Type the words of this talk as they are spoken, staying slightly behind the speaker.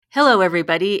Hello,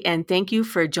 everybody, and thank you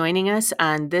for joining us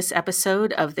on this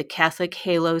episode of the Catholic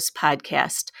Halos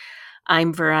podcast.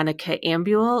 I'm Veronica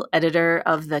Ambuel, editor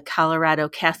of the Colorado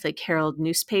Catholic Herald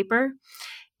newspaper,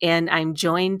 and I'm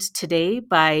joined today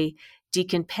by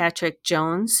Deacon Patrick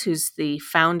Jones, who's the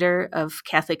founder of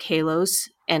Catholic Halos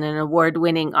and an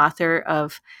award-winning author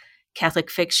of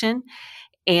Catholic fiction.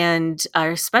 And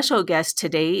our special guest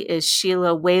today is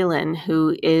Sheila Whalen,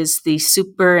 who is the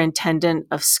superintendent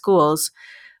of schools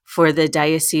for the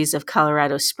Diocese of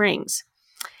Colorado Springs.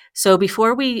 So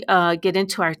before we get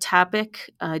into our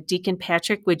topic, Deacon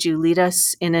Patrick, would you lead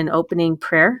us in an opening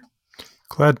prayer?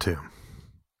 Glad to.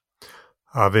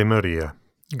 Ave Maria,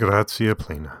 gratia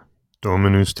plena,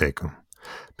 Dominus tecum,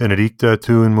 benedicta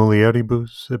tu in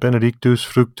mulieribus, et benedictus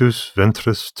fructus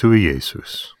ventris tui,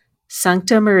 Iesus.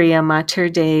 Sancta Maria, Mater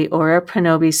Dei, ora pro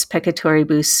nobis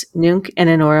peccatoribus, nunc et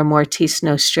in hora mortis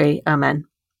nostrae. Amen.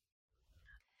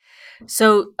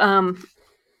 So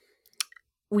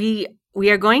we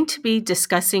are going to be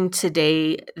discussing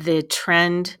today the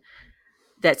trend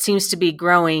that seems to be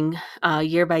growing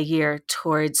year by year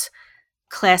towards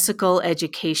classical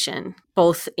education,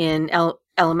 both in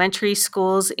elementary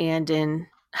schools and in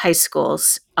high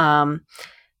schools. And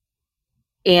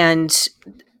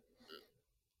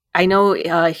I know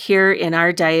here in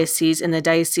our diocese, in the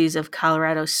Diocese of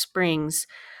Colorado Springs,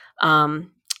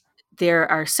 there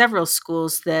are several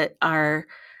schools that are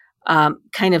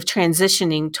kind of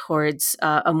transitioning towards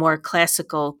a more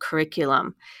classical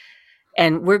curriculum.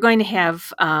 And we're going to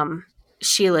have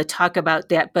Sheila talk about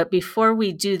that. But before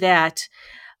we do that,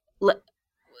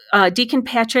 Deacon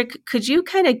Patrick, could you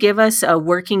kind of give us a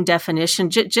working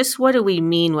definition? Just what do we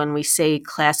mean when we say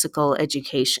classical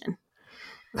education?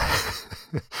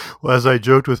 Well, as I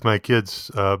joked with my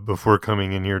kids before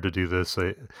coming in here to do this,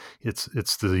 it's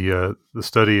the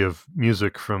study of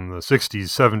music from the 60s,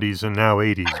 70s, and now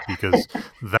 80s, because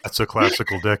that's a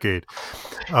classical decade.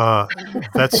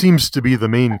 That seems to be the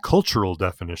main cultural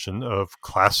definition of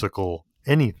classical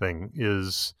anything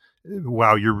is,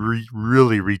 wow, you're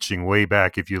really reaching way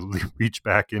back if you reach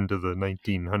back into the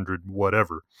 1900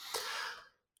 whatever.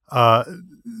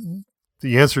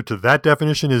 The answer to that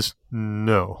definition is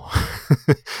no.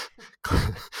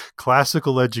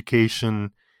 Classical education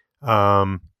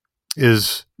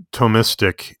is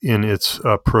Thomistic in its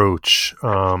approach,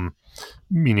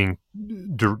 meaning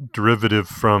derivative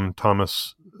from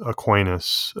Thomas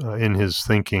Aquinas in his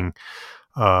thinking,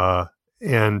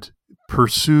 and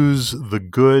pursues the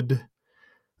good,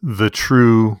 the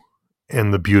true,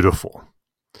 and the beautiful.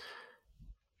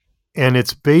 And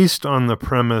it's based on the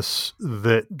premise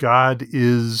that God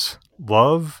is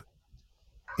love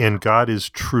and God is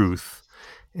truth,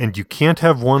 and you can't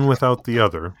have one without the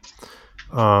other.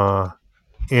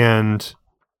 And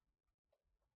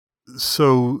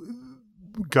so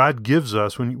God gives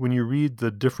us, when you read the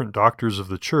different doctors of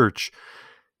the church,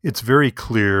 it's very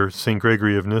clear. St.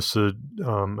 Gregory of Nyssa,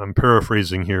 I'm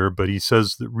paraphrasing here, but he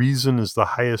says that reason is the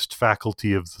highest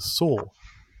faculty of the soul.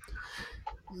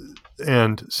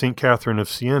 And St. Catherine of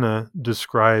Siena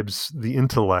describes the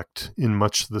intellect in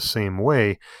much the same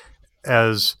way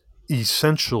as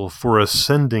essential for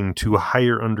ascending to a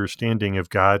higher understanding of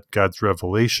God, God's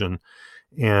revelation,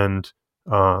 and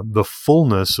the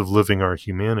fullness of living our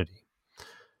humanity.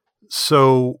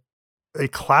 So a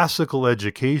classical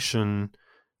education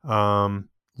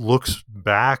looks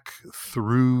back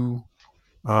through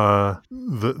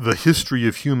the history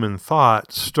of human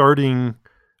thought, starting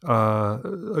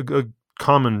a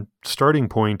common starting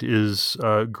point is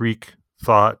Greek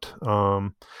thought,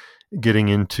 getting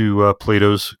into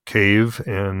Plato's cave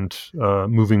and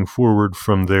moving forward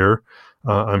from there.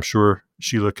 I'm sure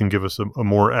Sheila can give us a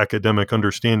more academic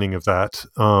understanding of that.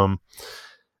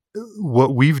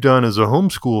 What we've done as a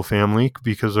homeschool family,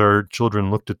 because our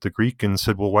children looked at the Greek and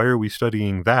said, well, why are we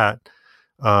studying that?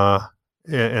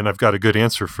 And I've got a good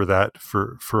answer for that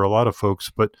for a lot of folks,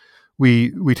 but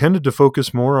we tended to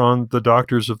focus more on the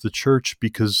doctors of the church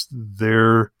because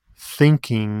their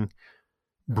thinking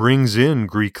brings in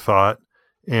Greek thought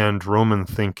and Roman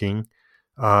thinking,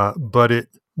 but it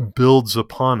builds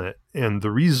upon it. And the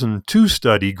reason to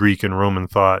study Greek and Roman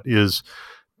thought is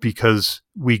because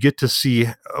we get to see,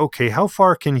 okay, how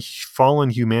far can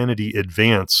fallen humanity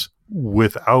advance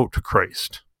without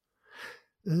Christ?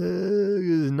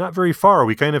 Not very far.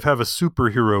 We kind of have a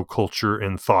superhero culture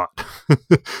and thought,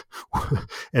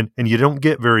 and you don't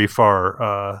get very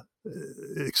far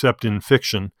except in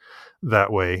fiction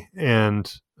that way.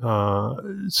 And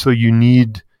so you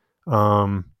need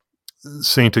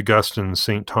Saint Augustine,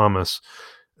 Saint Thomas,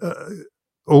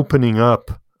 opening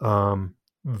up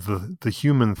the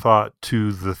human thought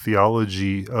to the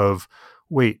theology of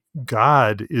wait,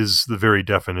 God is the very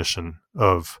definition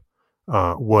of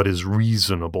what is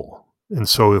reasonable. And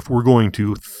so if we're going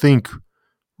to think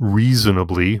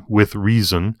reasonably with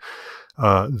reason,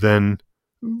 then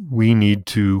we need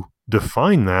to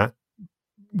define that.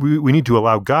 We need to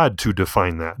allow God to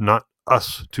define that, not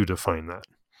us to define that.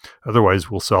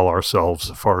 Otherwise, we'll sell ourselves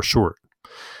far short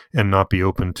and not be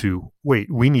open to,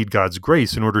 wait, we need God's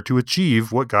grace in order to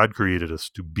achieve what God created us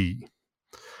to be.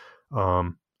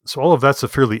 So all of that's a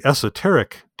fairly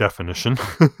esoteric definition.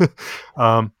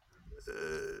 And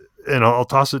I'll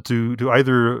toss it to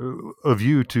either of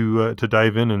you to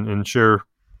dive in and share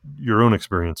your own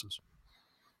experiences.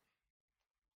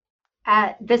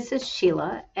 This is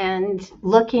Sheila, and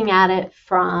looking at it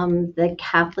from the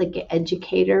Catholic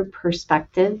educator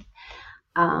perspective,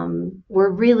 we're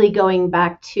really going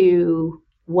back to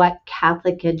what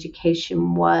Catholic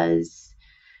education was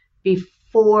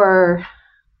before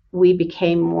we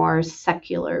became more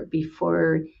secular,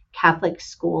 before Catholic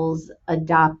schools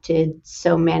adopted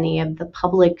so many of the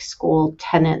public school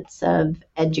tenets of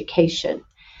education.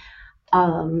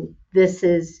 This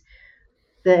is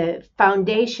the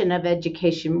foundation of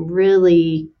education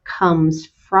really comes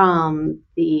from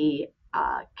the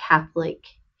Catholic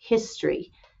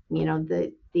history. You know,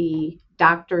 the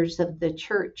doctors of the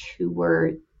church who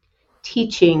were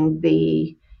teaching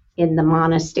in the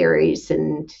monasteries,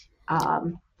 and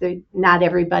not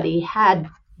everybody had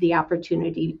the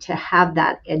opportunity to have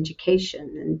that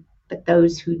education, but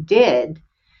those who did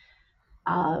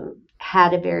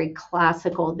had a very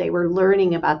classical. They were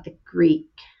learning about the Greek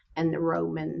and the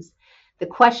Romans. The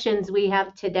questions we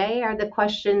have today are the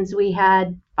questions we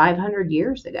had 500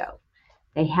 years ago.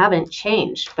 They haven't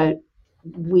changed, but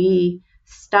we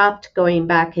stopped going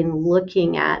back and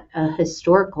looking at a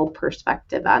historical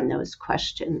perspective on those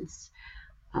questions.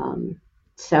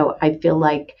 So I feel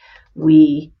like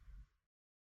we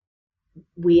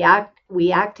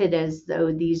acted as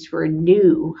though these were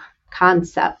new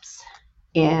concepts.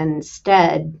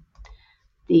 Instead,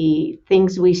 the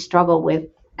things we struggle with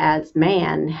as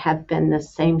man have been the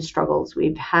same struggles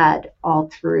we've had all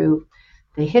through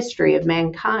the history of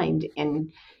mankind.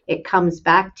 And it comes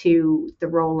back to the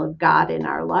role of God in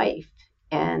our life.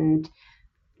 And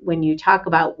when you talk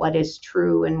about what is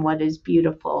true and what is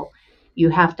beautiful, you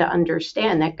have to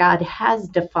understand that God has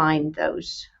defined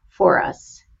those for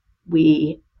us.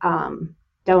 We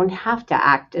don't have to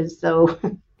act as though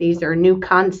these are new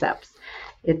concepts.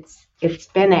 It's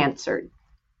been answered.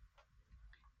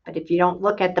 But if you don't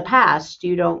look at the past,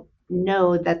 you don't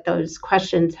know that those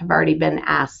questions have already been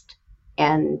asked,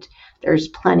 and there's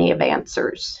plenty of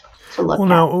answers to look at. Well,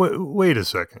 now, wait a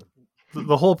second.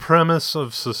 The whole premise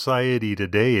of society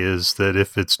today is that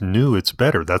if it's new, it's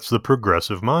better. That's the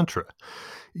progressive mantra.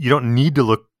 You don't need to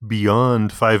look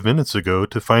beyond 5 minutes ago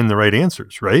to find the right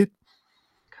answers, right?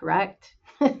 Correct.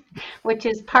 Which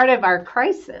is part of our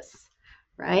crisis,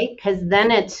 right? Because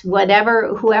then it's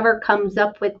whoever comes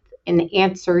up with an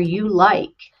answer you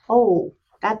like. Oh,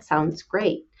 that sounds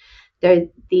great. The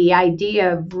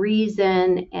idea of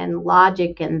reason and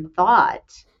logic and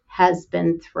thought has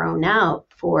been thrown out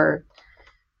for,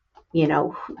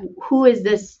 who is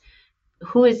this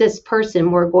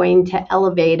person we're going to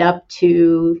elevate up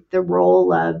to the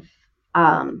role of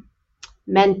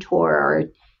mentor, or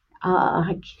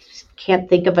I can't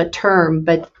think of a term,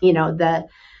 but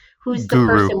who's the Guru.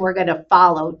 person we're going to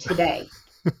follow today?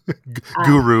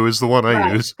 Guru is the one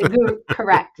I use.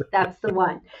 Correct. That's the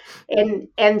one.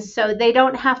 And so they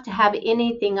don't have to have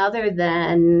anything other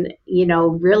than,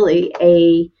 really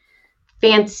a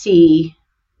fancy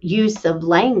use of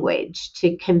language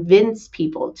to convince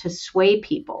people, to sway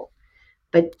people.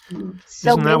 But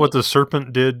isn't that what the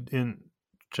serpent did in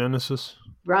Genesis?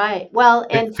 Right. Well,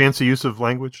 and fancy use of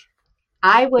language.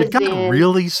 Did God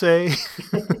really say?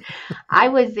 I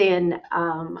was in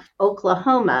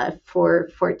Oklahoma for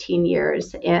 14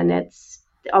 years, and it's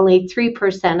only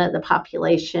 3% of the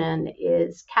population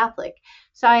is Catholic.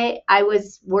 So I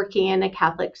was working in a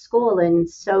Catholic school, and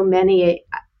so many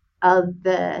of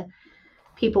the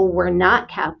people were not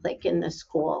Catholic in the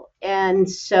school. And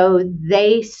so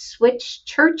they switched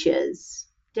churches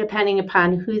depending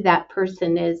upon who that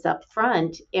person is up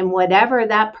front, and whatever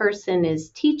that person is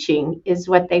teaching is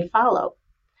what they follow.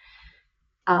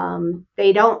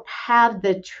 They don't have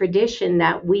the tradition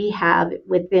that we have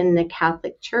within the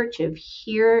Catholic Church of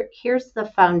here's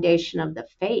the foundation of the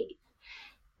faith.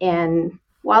 And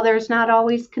while there's not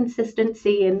always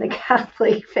consistency in the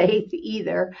Catholic faith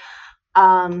either,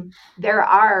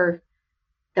 the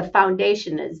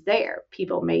foundation is there.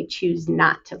 People may choose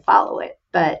not to follow it,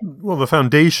 but the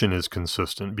foundation is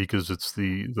consistent because it's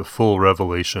the full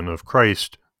revelation of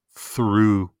Christ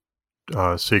through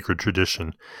sacred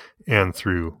tradition and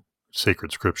through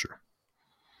sacred scripture.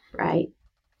 Right.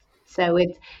 So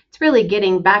it's really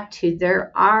getting back to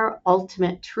there are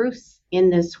ultimate truths in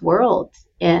this world.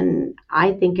 And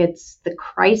I think it's the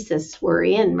crisis we're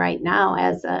in right now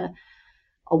as a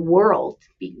world,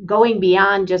 going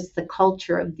beyond just the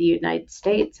culture of the United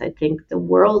States. I think the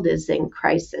world is in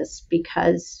crisis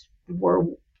because we're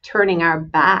turning our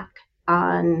back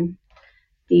on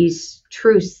these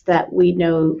truths that we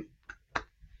know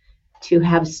to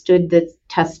have stood the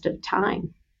test of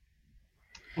time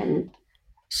and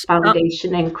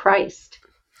foundation in Christ.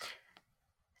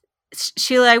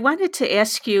 Sheila, I wanted to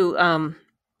ask you,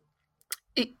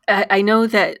 I know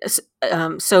that,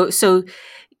 so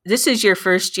this is your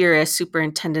first year as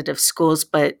superintendent of schools,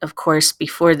 but of course,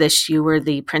 before this, you were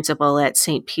the principal at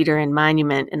St. Peter and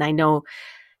Monument. And I know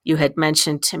you had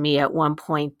mentioned to me at one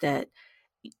point that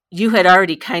you had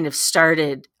already kind of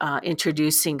started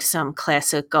introducing some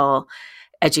classical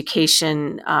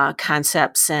education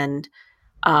concepts and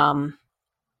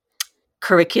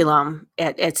curriculum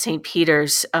at St.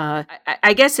 Peter's.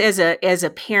 I guess as a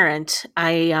parent,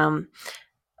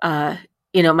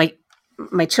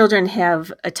 my children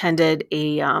have attended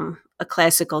a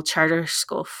classical charter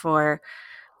school for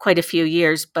quite a few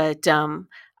years, but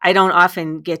I don't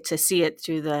often get to see it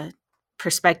through the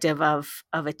perspective of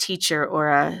a teacher or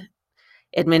a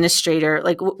administrator.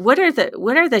 Like, what are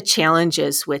the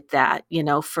challenges with that?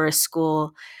 For a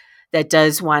school that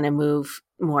does want to move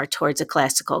more towards a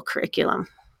classical curriculum.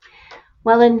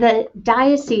 Well, in the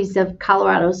Diocese of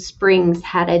Colorado Springs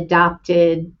had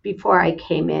adopted, before I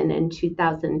came in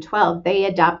 2012, they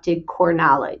adopted core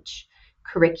knowledge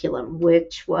curriculum,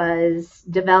 which was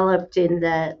developed in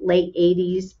the late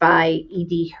 80s by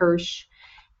E.D. Hirsch.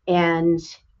 And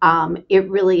it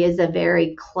really is a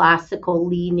very classical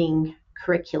leaning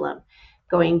curriculum,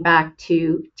 going back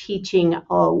to teaching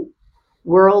a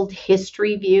world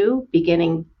history view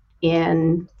beginning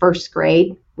in first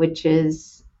grade, which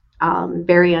is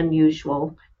very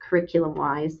unusual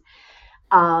curriculum-wise,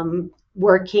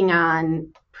 working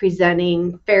on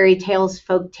presenting fairy tales,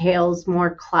 folk tales,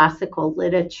 more classical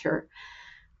literature.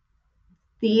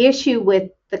 The issue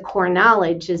with the core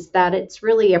knowledge is that it's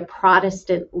really a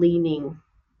Protestant-leaning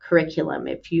curriculum.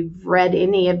 If you've read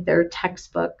any of their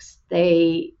textbooks,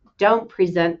 they don't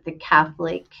present the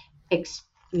Catholic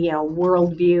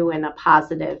worldview in a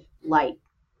positive light.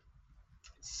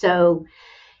 So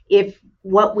if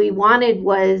what we wanted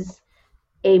was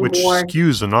which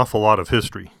skews an awful lot of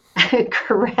history.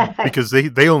 Correct. Because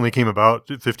they only came about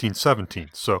 1517.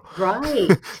 So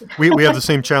right. we have the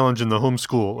same challenge in the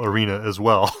homeschool arena as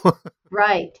well.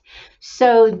 Right.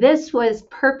 So this was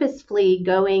purposefully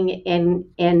going and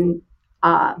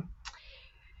can't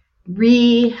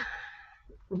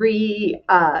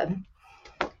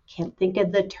think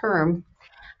of the term.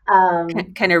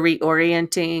 Kind of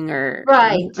reorienting or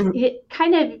right. It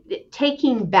kind of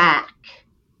taking back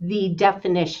the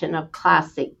definition of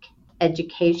classic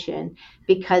education,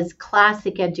 because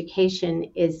classic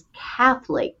education is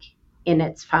Catholic in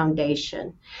its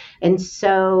foundation. And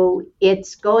so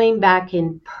it's going back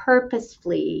and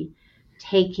purposefully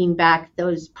taking back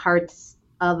those parts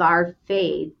of our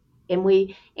faith. And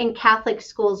we, in Catholic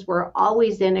schools, we're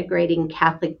always integrating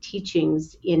Catholic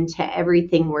teachings into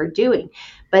everything we're doing.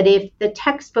 But if the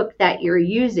textbook that you're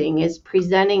using is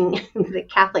presenting the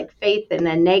Catholic faith in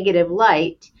a negative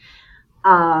light,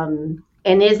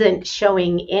 and isn't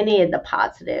showing any of the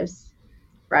positives,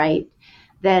 right,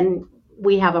 then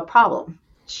we have a problem.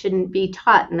 It shouldn't be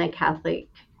taught in a Catholic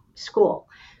school.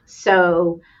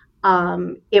 So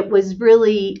it was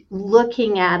really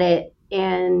looking at it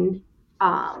and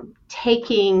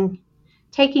taking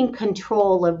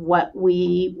control of what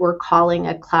we were calling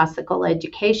a classical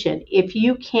education. If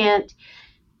you can't,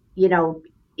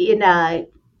 in a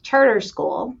charter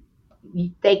school,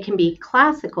 they can be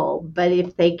classical, but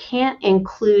if they can't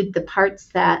include the parts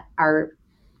that are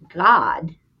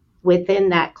God within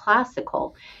that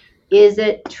classical, is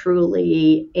it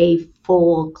truly a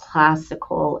full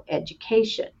classical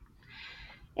education?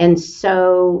 And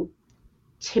so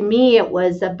to me, it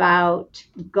was about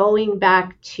going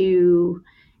back to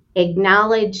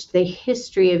acknowledge the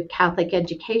history of Catholic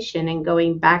education and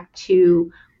going back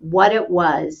to what it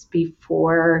was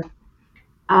before,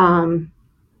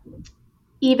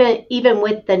 even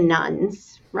with the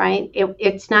nuns, right?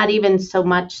 It's not even so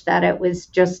much that it was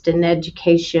just an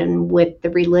education with the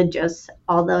religious,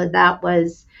 although that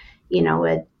was,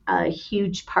 a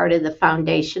huge part of the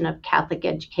foundation of Catholic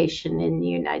education in the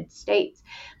United States.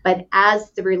 But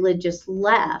as the religious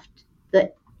left,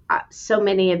 so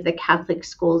many of the Catholic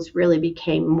schools really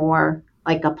became more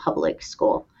like a public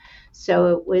school. So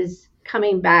it was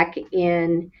coming back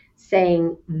in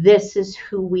saying, this is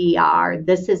who we are.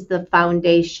 This is the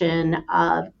foundation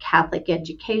of Catholic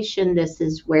education. This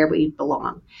is where we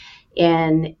belong.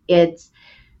 And it's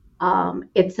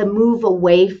a move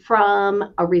away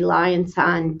from a reliance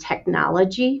on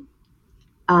technology,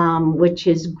 which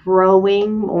is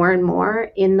growing more and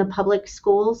more in the public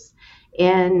schools.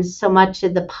 And so much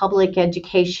of the public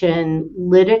education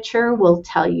literature will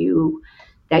tell you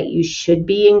that you should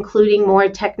be including more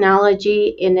technology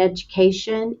in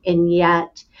education. And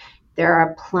yet there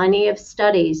are plenty of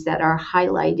studies that are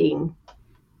highlighting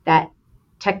that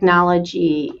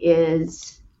technology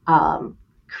is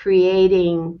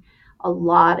creating a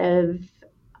lot of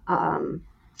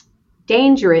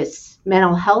dangerous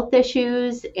mental health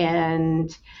issues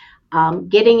and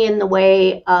getting in the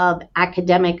way of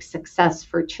academic success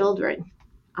for children.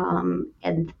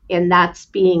 And that's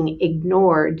being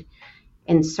ignored.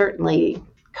 And certainly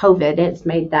COVID has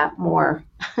made that more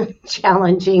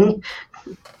challenging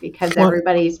because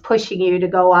everybody's pushing you to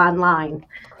go online.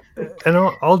 And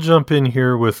I'll jump in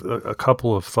here with a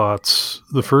couple of thoughts.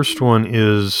 The first one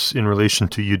is in relation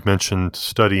to, you'd mentioned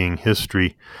studying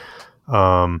history,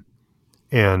 and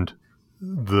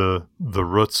the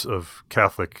roots of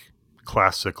Catholic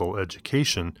classical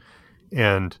education.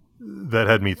 And that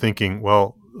had me thinking,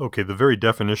 well, okay, the very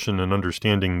definition and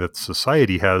understanding that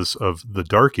society has of the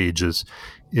Dark Ages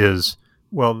is,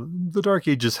 well, the Dark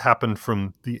Ages happened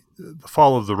from the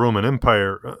fall of the Roman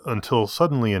Empire until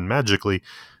suddenly and magically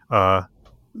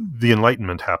the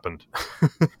Enlightenment happened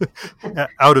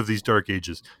out of these Dark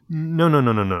Ages. No.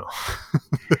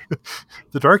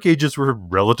 The Dark Ages were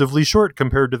relatively short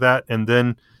compared to that. And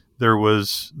then there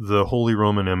was the Holy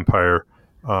Roman Empire,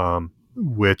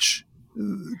 which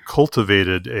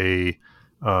cultivated a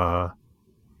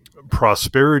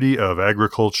prosperity of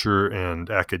agriculture and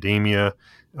academia.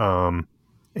 And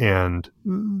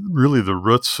really the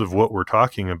roots of what we're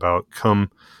talking about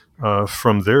come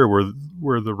from there,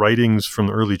 where the writings from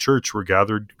the early church were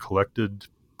gathered, collected,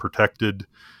 protected,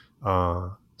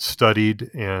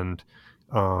 studied, and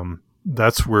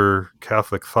that's where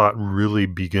Catholic thought really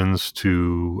begins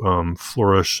to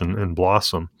flourish and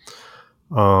blossom.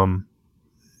 And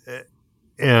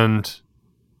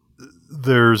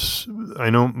I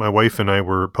know my wife and I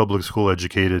were public school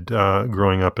educated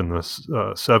growing up in the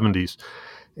 70s,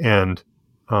 and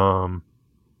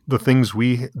the things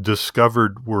we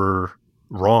discovered were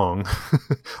wrong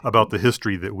about the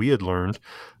history that we had learned.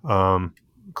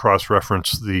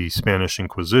 Cross-reference the Spanish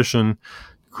Inquisition,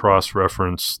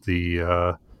 cross-reference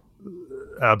the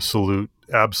absolute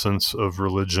absence of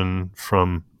religion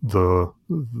from the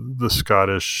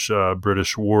Scottish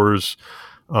British Wars,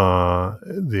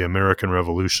 the American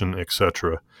Revolution,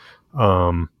 etc.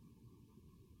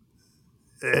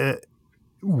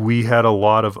 We had a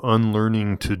lot of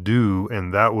unlearning to do,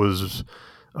 and that was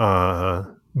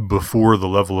before the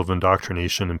level of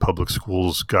indoctrination in public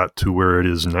schools got to where it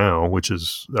is now, which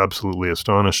is absolutely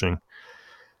astonishing.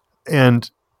 And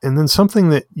then something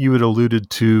that you had alluded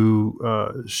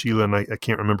to, Sheila, and I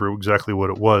can't remember exactly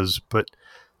what it was, but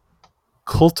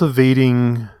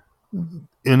cultivating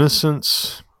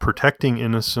innocence, protecting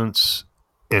innocence,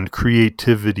 and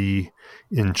creativity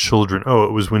in children. Oh,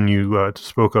 it was when you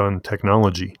spoke on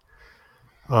technology.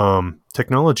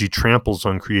 Technology tramples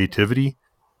on creativity,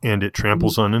 and it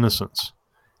tramples on innocence.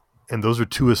 And those are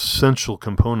two essential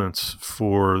components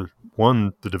for,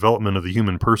 one, the development of the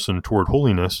human person toward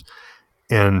holiness,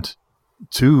 and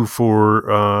two,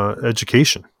 for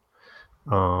education.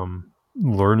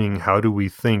 Learning how do we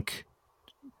think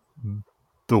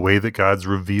the way that God's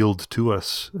revealed to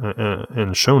us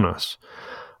and shown us.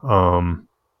 And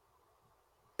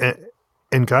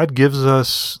God gives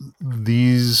us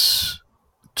these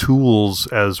tools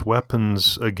as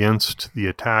weapons against the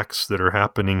attacks that are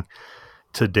happening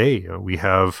today. We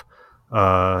have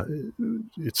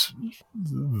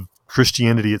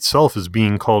Christianity itself is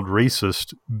being called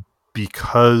racist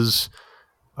because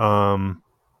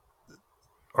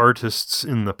artists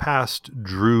in the past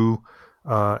drew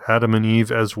Adam and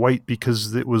Eve as white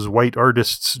because it was white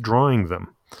artists drawing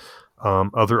them.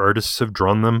 Other artists have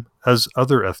drawn them as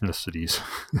other ethnicities.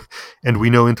 And we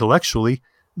know intellectually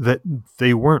that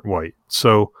they weren't white.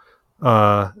 So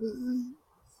the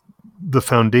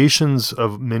foundations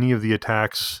of many of the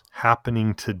attacks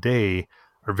happening today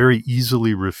are very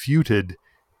easily refuted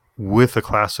with a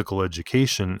classical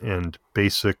education and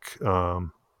basic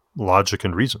logic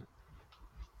and reason.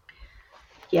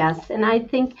 Yes, and I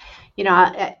think,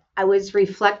 I was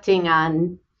reflecting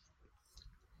on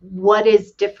what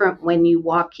is different when you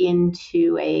walk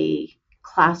into a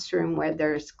classroom where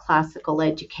there's classical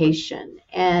education.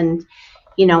 And,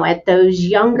 at those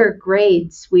younger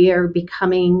grades, we are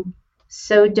becoming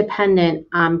so dependent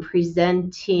on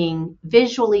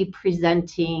visually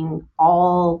presenting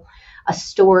all a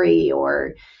story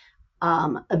or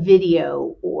a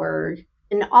video,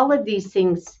 and all of these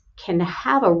things can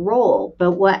have a role.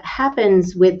 But what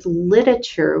happens with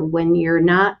literature when you're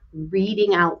not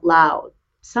reading out loud,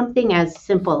 something as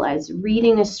simple as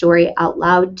reading a story out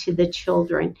loud to the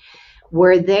children,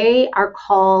 where they are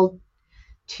called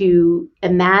to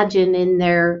imagine in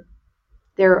their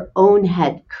own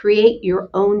head, create your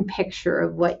own picture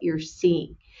of what you're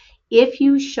seeing. If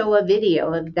you show a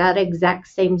video of that exact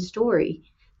same story,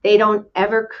 they don't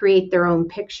ever create their own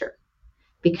picture,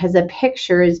 because a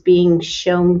picture is being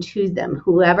shown to them.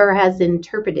 Whoever has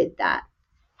interpreted that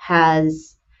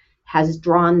has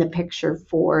drawn the picture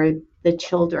for the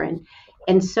children.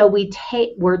 And so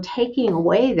we're taking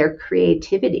away their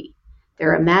creativity,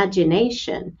 their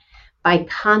imagination, by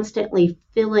constantly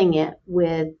filling it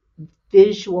with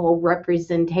visual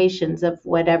representations of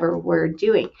whatever we're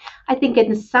doing. I think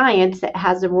in science it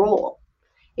has a role.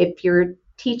 If you're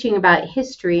teaching about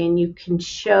history and you can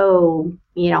show,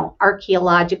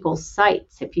 archaeological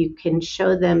sites, if you can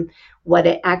show them what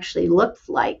it actually looks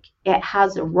like, it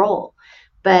has a role.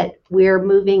 But we're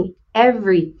moving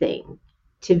everything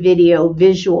to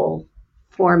visual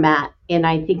format, and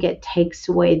I think it takes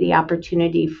away the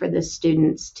opportunity for the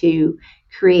students to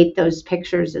create those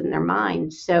pictures in their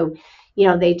mind. So,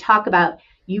 they talk about,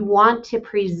 you want to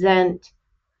present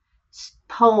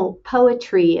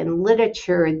poetry and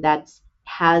literature that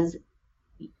has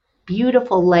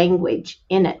beautiful language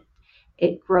in it.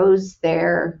 It grows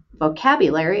their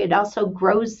vocabulary. It also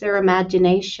grows their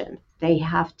imagination. They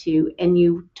have to, and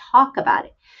you talk about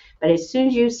it. But as soon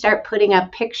as you start putting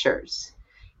up pictures,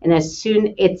 and as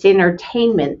soon it's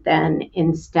entertainment, then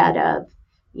instead of,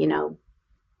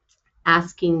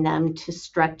 asking them to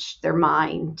stretch their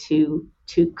mind to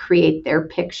create their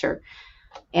picture.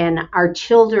 And our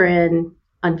children,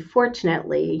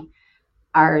 unfortunately,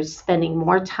 are spending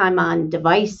more time on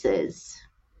devices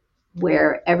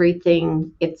where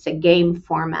everything, it's a game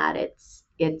format.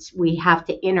 We have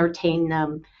to entertain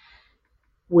them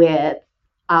with,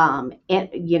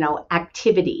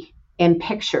 activity and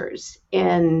pictures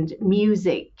and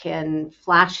music and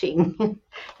flashing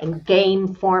and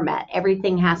game format.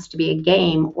 Everything has to be a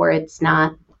game, or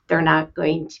they're not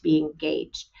going to be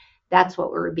engaged. That's what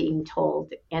we're being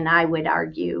told. And I would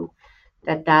argue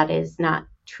that is not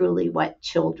truly what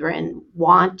children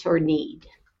want or need.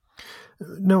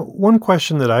 Now, one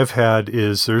question that I've had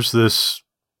is, there's this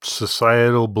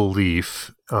societal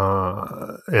belief,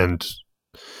 and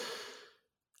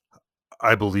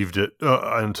I believed it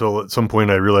until at some point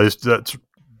I realized that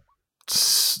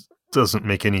doesn't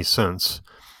make any sense,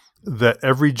 that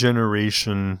every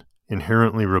generation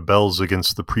inherently rebels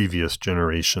against the previous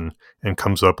generation and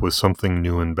comes up with something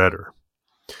new and better.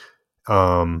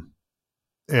 And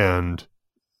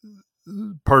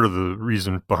part of the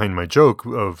reason behind my joke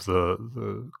of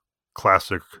the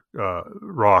classic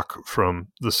rock from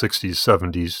the 60s,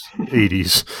 70s,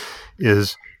 80s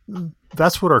is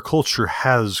that's what our culture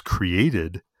has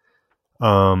created,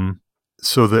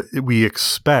 so that we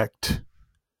expect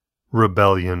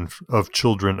rebellion of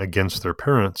children against their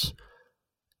parents.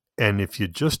 And if you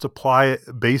just apply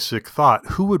basic thought,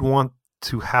 who would want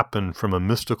to happen from a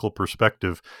mystical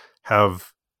perspective,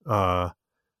 have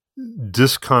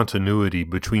discontinuity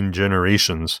between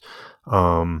generations?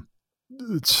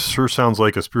 It sure sounds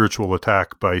like a spiritual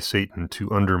attack by Satan to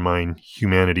undermine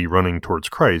humanity running towards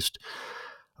Christ.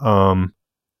 In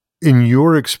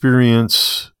your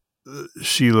experience,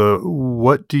 Sheila,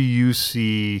 what do you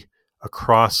see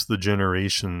across the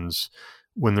generations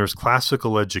when there's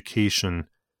classical education?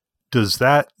 Does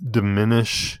that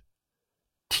diminish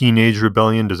teenage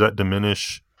rebellion? Does that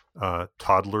diminish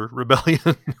toddler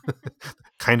rebellion?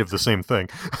 Kind of the same thing,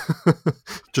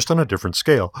 just on a different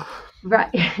scale.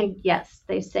 Right. Yes.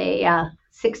 They say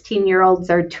 16-year-olds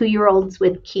are 2-year-olds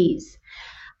with keys.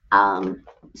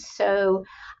 So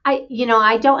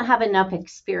I don't have enough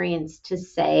experience to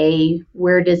say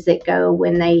where does it go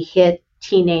when they hit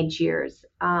teenage years.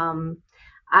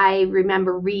 I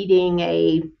remember reading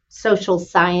a social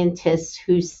scientist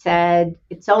who said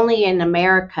it's only in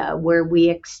America where we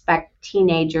expect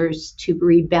teenagers to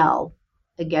rebel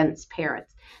against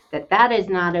parents, that is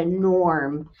not a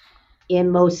norm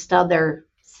in most other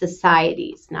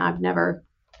societies. Now, I've never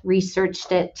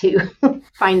researched it to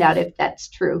find out if that's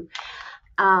true.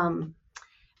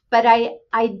 But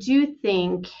I do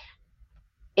think,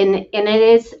 and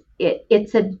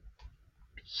it's a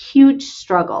huge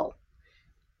struggle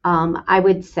I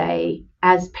would say,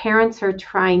 as parents are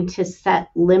trying to set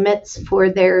limits for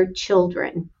their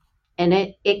children, and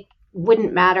it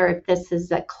wouldn't matter if this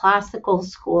is a classical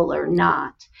school or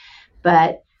not,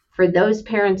 but for those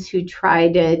parents who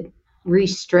try to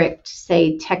restrict,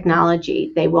 say,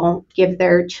 technology, they won't give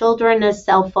their children a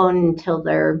cell phone until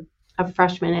they're a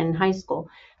freshman in high school.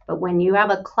 But when you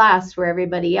have a class where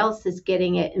everybody else is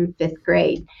getting it in fifth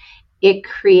grade, it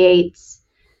creates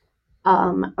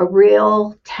a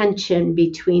real tension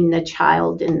between the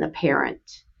child and the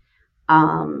parent.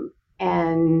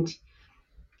 And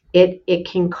it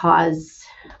can cause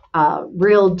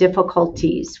real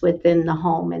difficulties within the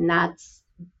home. And that's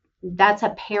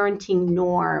a parenting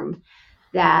norm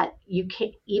that you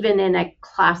can, even in a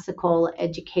classical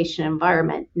education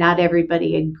environment, not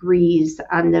everybody agrees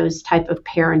on those type of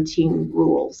parenting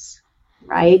rules,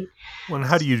 right? Well, and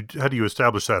how do you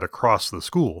establish that across the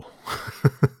school?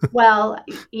 Well,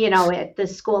 at the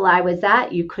school I was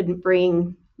at, you couldn't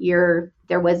bring your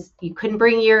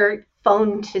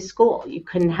phone to school. You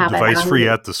couldn't have device it free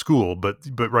at the school, but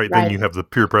then you have the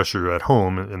peer pressure at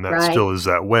home, and that still is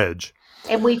that wedge.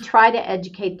 And we try to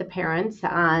educate the parents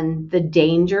on the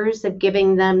dangers of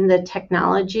giving them the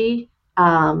technology,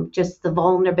 just the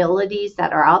vulnerabilities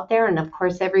that are out there. And of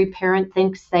course, every parent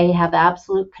thinks they have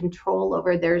absolute control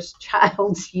over their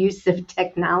child's use of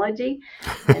technology.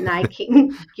 And I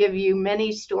can give you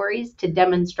many stories to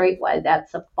demonstrate why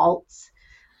that's a falsehood.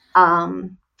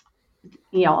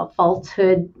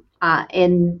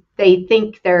 And they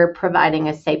think they're providing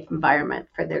a safe environment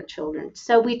for their children.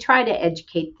 So we try to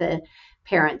educate the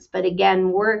parents. But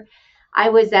again, I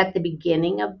was at the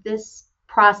beginning of this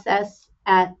process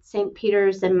at St.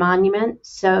 Peter's and Monument,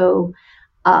 so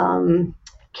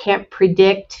can't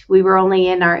predict. We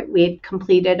had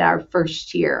completed our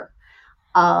first year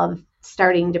of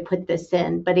starting to put this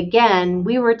in. But again,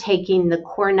 we were taking the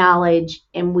core knowledge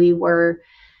and we were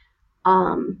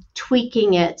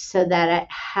tweaking it so that it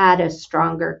had a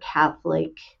stronger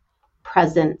Catholic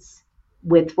presence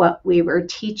with what we were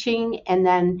teaching, and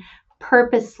then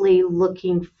purposely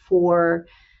looking for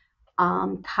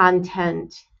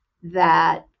content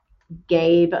that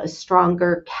gave a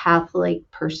stronger Catholic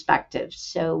perspective.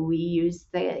 So we used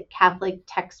the Catholic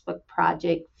Textbook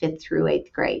Project 5th through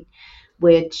 8th grade,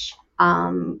 which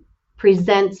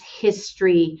presents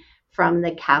history from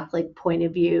the Catholic point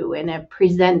of view, and it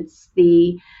presents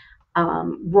the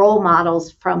role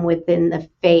models from within the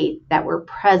faith that were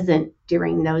present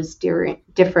during those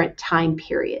different time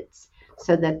periods,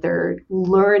 so that they're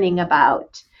learning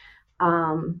about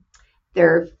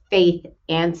their faith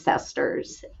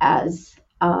ancestors. As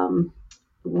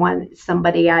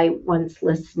somebody I once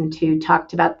listened to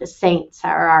talked about, the saints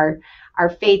are our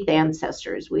faith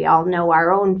ancestors. We all know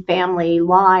our own family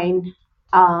line,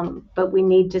 but we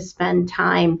need to spend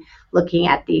time looking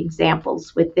at the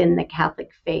examples within the Catholic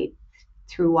faith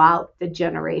throughout the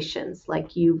generations,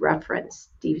 like you referenced,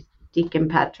 Deacon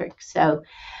Patrick. So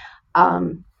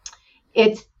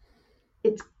it's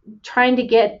trying to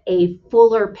get a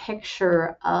fuller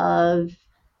picture of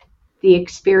the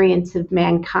experience of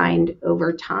mankind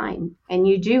over time. And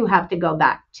you do have to go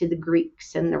back to the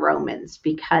Greeks and the Romans,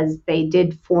 because they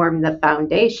did form the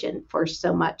foundation for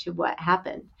so much of what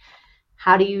happened.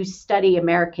 How do you study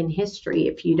American history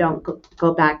if you don't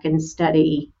go back and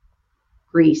study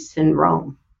Greece and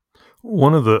Rome?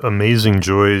 One of the amazing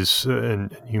joys,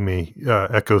 and you may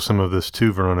echo some of this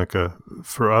too, Veronica,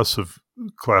 for us of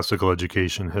classical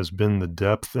education has been the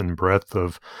depth and breadth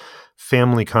of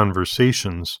family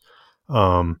conversations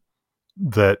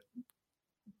that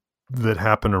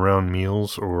happen around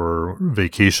meals or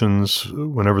vacations,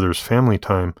 whenever there's family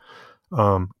time,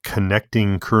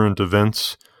 connecting current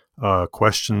events,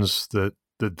 questions that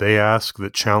they ask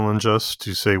that challenge us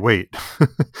to say, wait,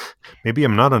 maybe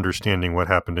I'm not understanding what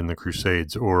happened in the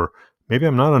Crusades, or maybe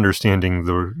I'm not understanding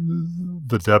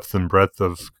the depth and breadth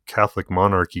of Catholic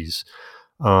monarchies.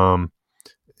 But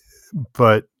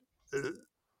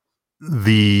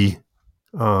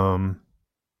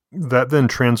that then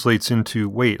translates into,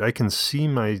 wait, I can see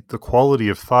the quality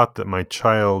of thought that my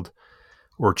child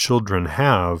or children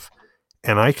have,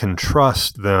 and I can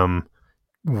trust them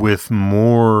with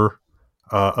more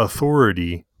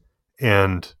authority.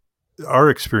 And our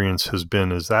experience has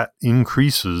been, as that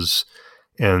increases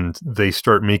and they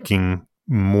start taking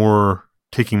more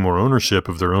ownership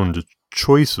of their own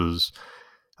choices,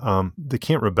 they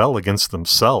can't rebel against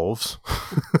themselves.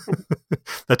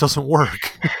 That doesn't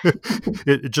work.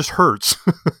 It just hurts.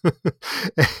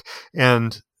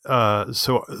 And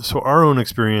so our own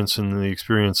experience and the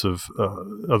experience of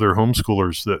other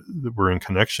homeschoolers that we're in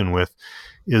connection with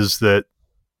is that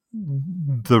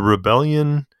the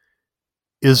rebellion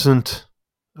doesn't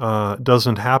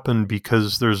happen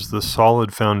because there's the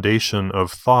solid foundation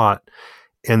of thought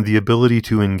and the ability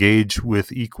to engage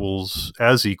with equals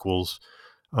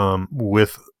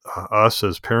with us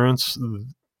as parents,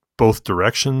 both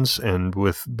directions, and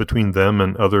with between them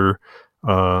and other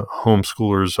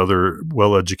homeschoolers, other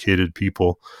well-educated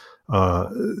people,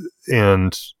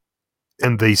 and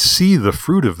they see the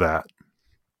fruit of that,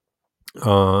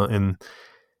 and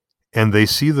they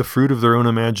see the fruit of their own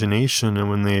imagination, and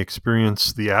when they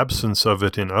experience the absence of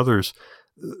it in others,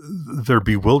 they're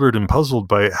bewildered and puzzled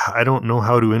by, I don't know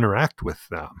how to interact with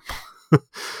them.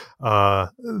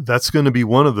 That's going to be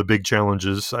one of the big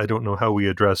challenges. I don't know how we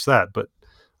address that, but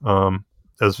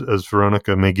as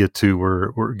Veronica may get to,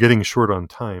 we're getting short on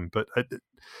time. But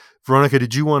Veronica,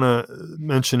 did you want to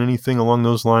mention anything along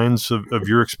those lines of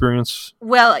your experience?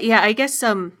 Well, yeah, I guess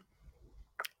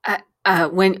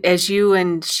when, as you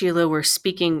and Sheila were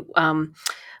speaking,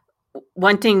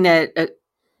 one thing that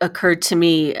occurred to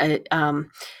me, one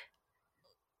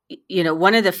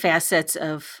of the facets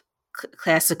of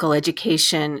classical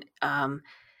education,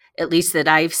 at least that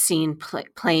I've seen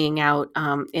playing out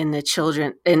in the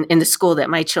children in the school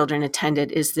that my children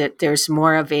attended, is that there's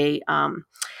more of a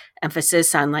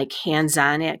emphasis on like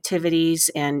hands-on activities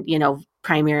and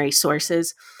primary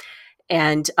sources,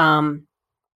 and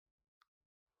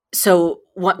so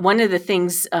one of the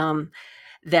things one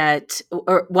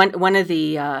of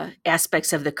the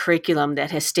aspects of the curriculum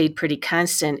that has stayed pretty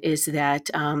constant is that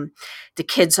the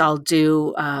kids all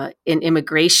do an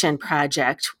immigration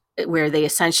project where they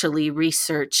essentially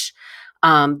research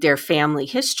their family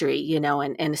history,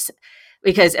 and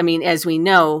because, I mean, as we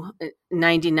know,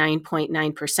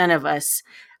 99.9% of us,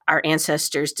 our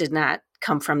ancestors did not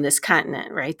come from this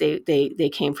continent, right? They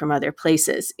came from other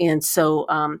places. And so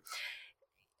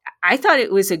I thought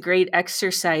it was a great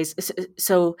exercise.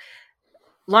 So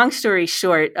long story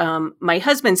short, my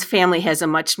husband's family has a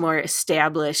much more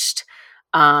established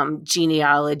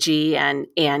genealogy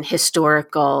and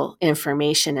historical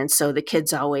information. And so the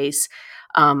kids always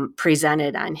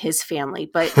presented on his family.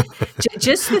 But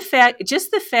just the fact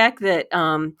that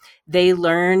they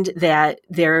learned that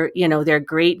their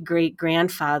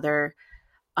great-great-grandfather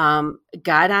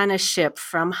got on a ship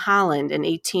from Holland in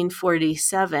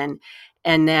 1847,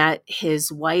 and that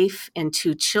his wife and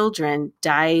 2 children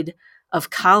died of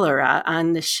cholera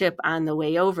on the ship on the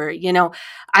way over.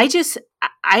 I just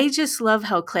love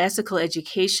how classical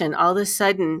education all of a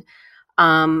sudden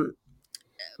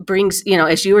brings,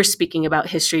 as you were speaking about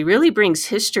history, really brings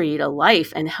history to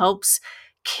life and helps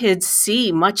kids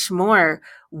see much more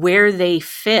where they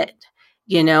fit,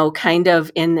 kind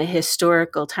of in the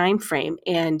historical time frame.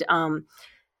 And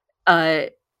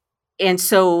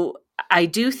so I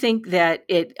do think that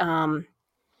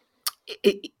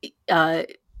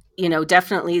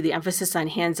definitely the emphasis on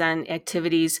hands-on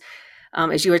activities,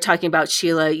 as you were talking about,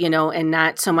 Sheila, and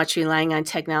not so much relying on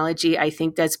technology, I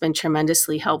think that's been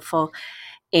tremendously helpful.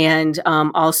 And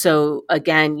also,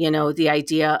 again, the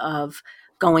idea of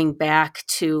going back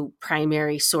to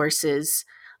primary sources,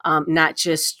 not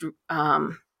just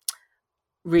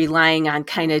relying on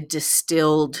kind of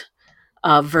distilled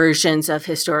versions of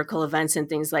historical events and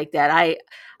things like that.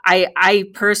 I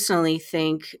personally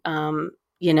think,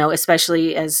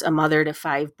 especially as a mother to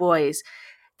 5 boys,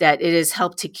 that it has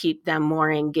helped to keep them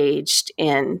more engaged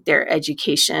in their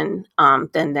education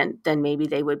than maybe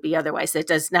they would be otherwise. That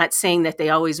does not saying that they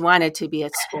always wanted to be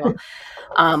at school,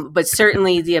 but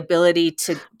certainly the ability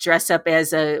to dress up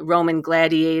as a Roman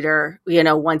gladiator,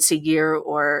 once a year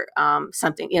or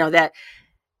something, that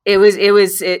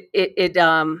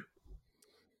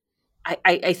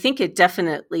I think it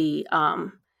definitely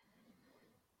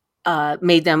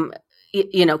made them,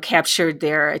 captured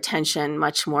their attention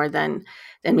much more than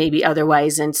maybe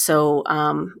otherwise. And so,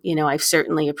 I've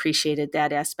certainly appreciated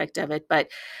that aspect of it. But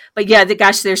yeah,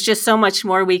 there's just so much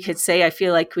more we could say. I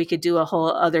feel like we could do a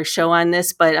whole other show on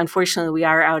this, but unfortunately we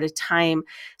are out of time.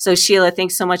 So Sheila,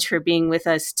 thanks so much for being with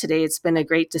us today. It's been a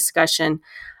great discussion.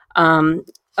 So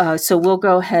we'll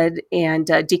go ahead and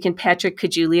Deacon Patrick,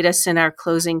 could you lead us in our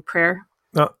closing prayer?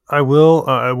 I will.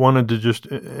 I wanted to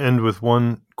just end with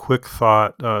one quick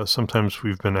thought. Sometimes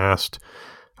we've been asked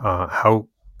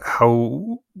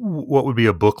what would be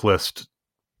a book list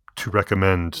to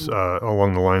recommend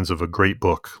along the lines of a great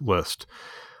book list.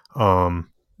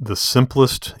 The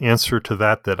simplest answer to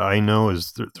that I know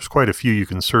is there's quite a few you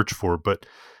can search for, but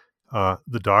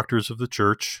The Doctors of the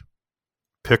Church,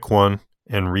 pick one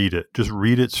and read it. Just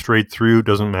read it straight through.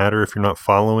 Doesn't matter if you're not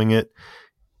following it.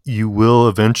 You will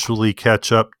eventually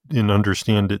catch up and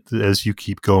understand it as you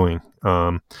keep going.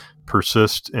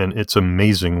 persist, and it's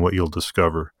amazing what you'll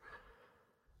discover.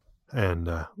 And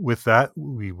with that,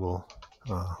 we will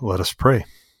let us pray.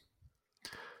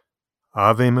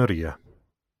 Ave Maria,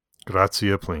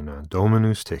 gratia plena,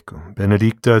 Dominus tecum,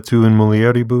 benedicta tu in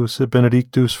mulieribus, et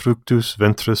benedictus fructus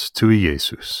ventris tui,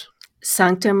 Iesus.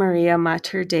 Sancta Maria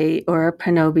Mater Dei, ora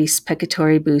pro nobis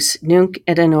peccatoribus, nunc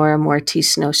et in hora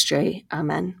mortis nostrae.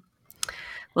 Amen.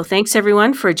 Well, thanks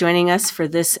everyone for joining us for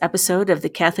this episode of the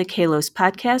Catholic Halos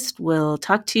podcast. We'll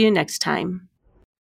talk to you next time.